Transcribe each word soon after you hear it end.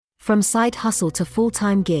From side hustle to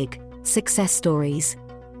full-time gig, success stories.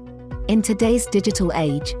 In today's digital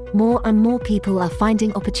age, more and more people are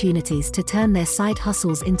finding opportunities to turn their side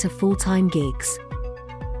hustles into full-time gigs.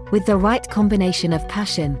 With the right combination of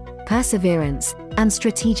passion, perseverance, and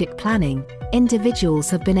strategic planning,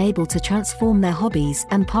 individuals have been able to transform their hobbies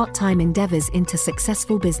and part-time endeavors into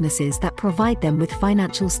successful businesses that provide them with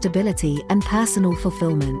financial stability and personal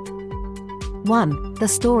fulfillment. 1. The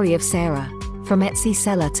story of Sarah, from Etsy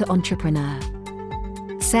seller to entrepreneur.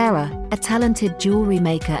 Sarah, a talented jewelry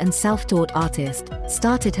maker and self-taught artist,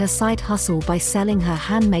 started her side hustle by selling her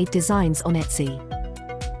handmade designs on Etsy.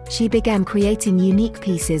 She began creating unique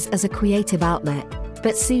pieces as a creative outlet,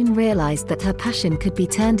 but soon realized that her passion could be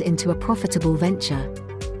turned into a profitable venture.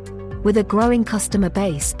 With a growing customer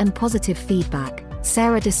base and positive feedback,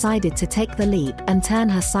 Sarah decided to take the leap and turn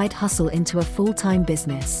her side hustle into a full-time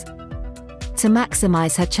business. To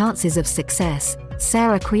maximize her chances of success,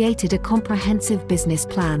 Sarah created a comprehensive business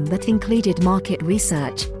plan that included market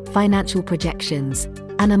research, financial projections,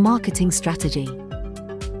 and a marketing strategy.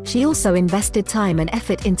 She also invested time and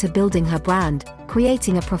effort into building her brand,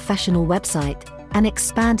 creating a professional website, and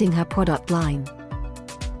expanding her product line.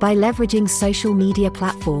 By leveraging social media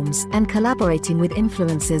platforms and collaborating with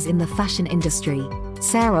influencers in the fashion industry,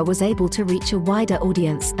 Sarah was able to reach a wider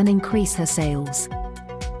audience and increase her sales.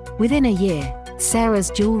 Within a year,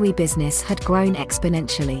 Sarah's jewelry business had grown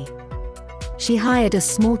exponentially. She hired a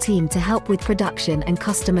small team to help with production and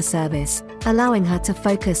customer service, allowing her to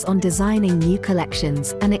focus on designing new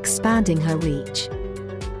collections and expanding her reach.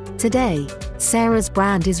 Today, Sarah's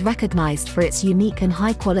brand is recognized for its unique and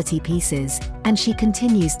high-quality pieces, and she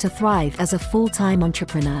continues to thrive as a full-time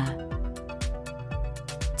entrepreneur.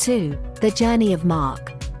 2. The journey of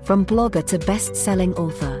Mark, from blogger to best-selling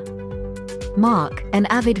author. Mark, an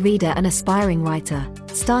avid reader and aspiring writer,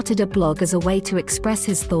 started a blog as a way to express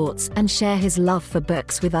his thoughts and share his love for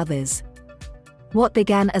books with others. What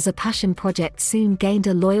began as a passion project soon gained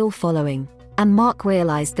a loyal following, and Mark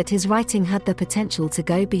realized that his writing had the potential to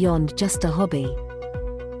go beyond just a hobby.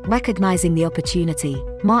 Recognizing the opportunity,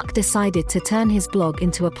 Mark decided to turn his blog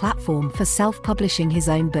into a platform for self-publishing his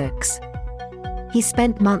own books. He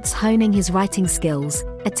spent months honing his writing skills,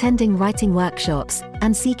 attending writing workshops,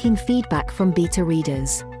 and seeking feedback from beta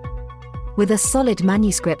readers. With a solid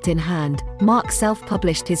manuscript in hand, Mark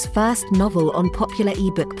self-published his first novel on popular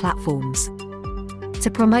ebook platforms.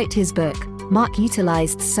 To promote his book, Mark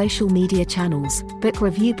utilized social media channels, book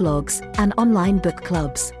review blogs, and online book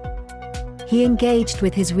clubs. He engaged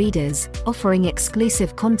with his readers, offering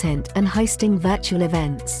exclusive content and hosting virtual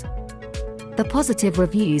events. The positive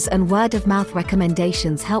reviews and word-of-mouth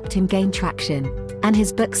recommendations helped him gain traction, and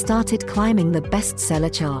his book started climbing the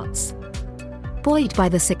bestseller charts. Buoyed by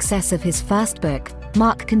the success of his first book,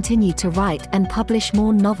 Mark continued to write and publish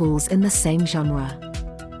more novels in the same genre.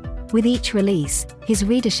 With each release, his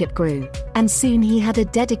readership grew, and soon he had a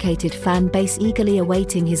dedicated fan base eagerly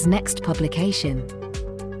awaiting his next publication.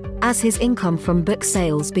 As his income from book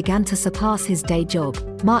sales began to surpass his day job,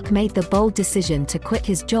 Mark made the bold decision to quit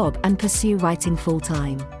his job and pursue writing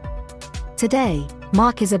full-time. Today,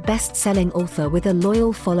 Mark is a best-selling author with a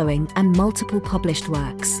loyal following and multiple published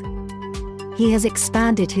works. He has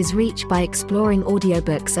expanded his reach by exploring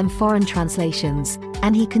audiobooks and foreign translations,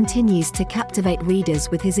 and he continues to captivate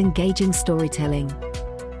readers with his engaging storytelling.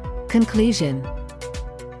 Conclusion.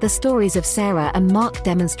 The stories of Sarah and Mark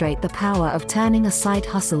demonstrate the power of turning a side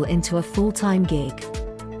hustle into a full-time gig.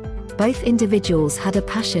 Both individuals had a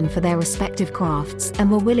passion for their respective crafts and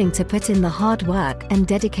were willing to put in the hard work and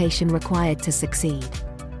dedication required to succeed.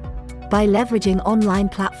 By leveraging online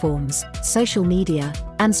platforms, social media,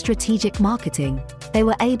 and strategic marketing, they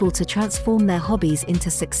were able to transform their hobbies into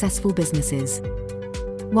successful businesses.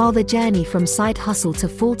 While the journey from side hustle to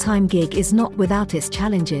full-time gig is not without its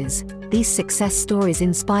challenges, these success stories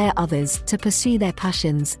inspire others to pursue their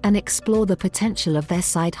passions and explore the potential of their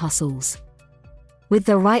side hustles. With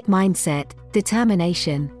the right mindset,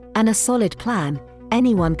 determination, and a solid plan,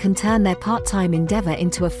 anyone can turn their part-time endeavor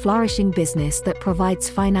into a flourishing business that provides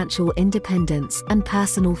financial independence and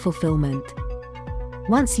personal fulfillment.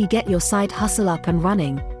 Once you get your side hustle up and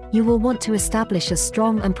running, you will want to establish a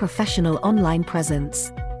strong and professional online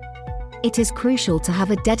presence. It is crucial to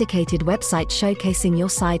have a dedicated website showcasing your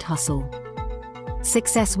side hustle.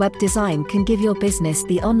 Success Web Design can give your business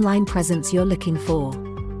the online presence you're looking for.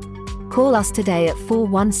 Call us today at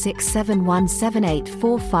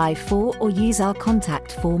 416-7178454 or use our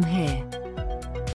contact form here.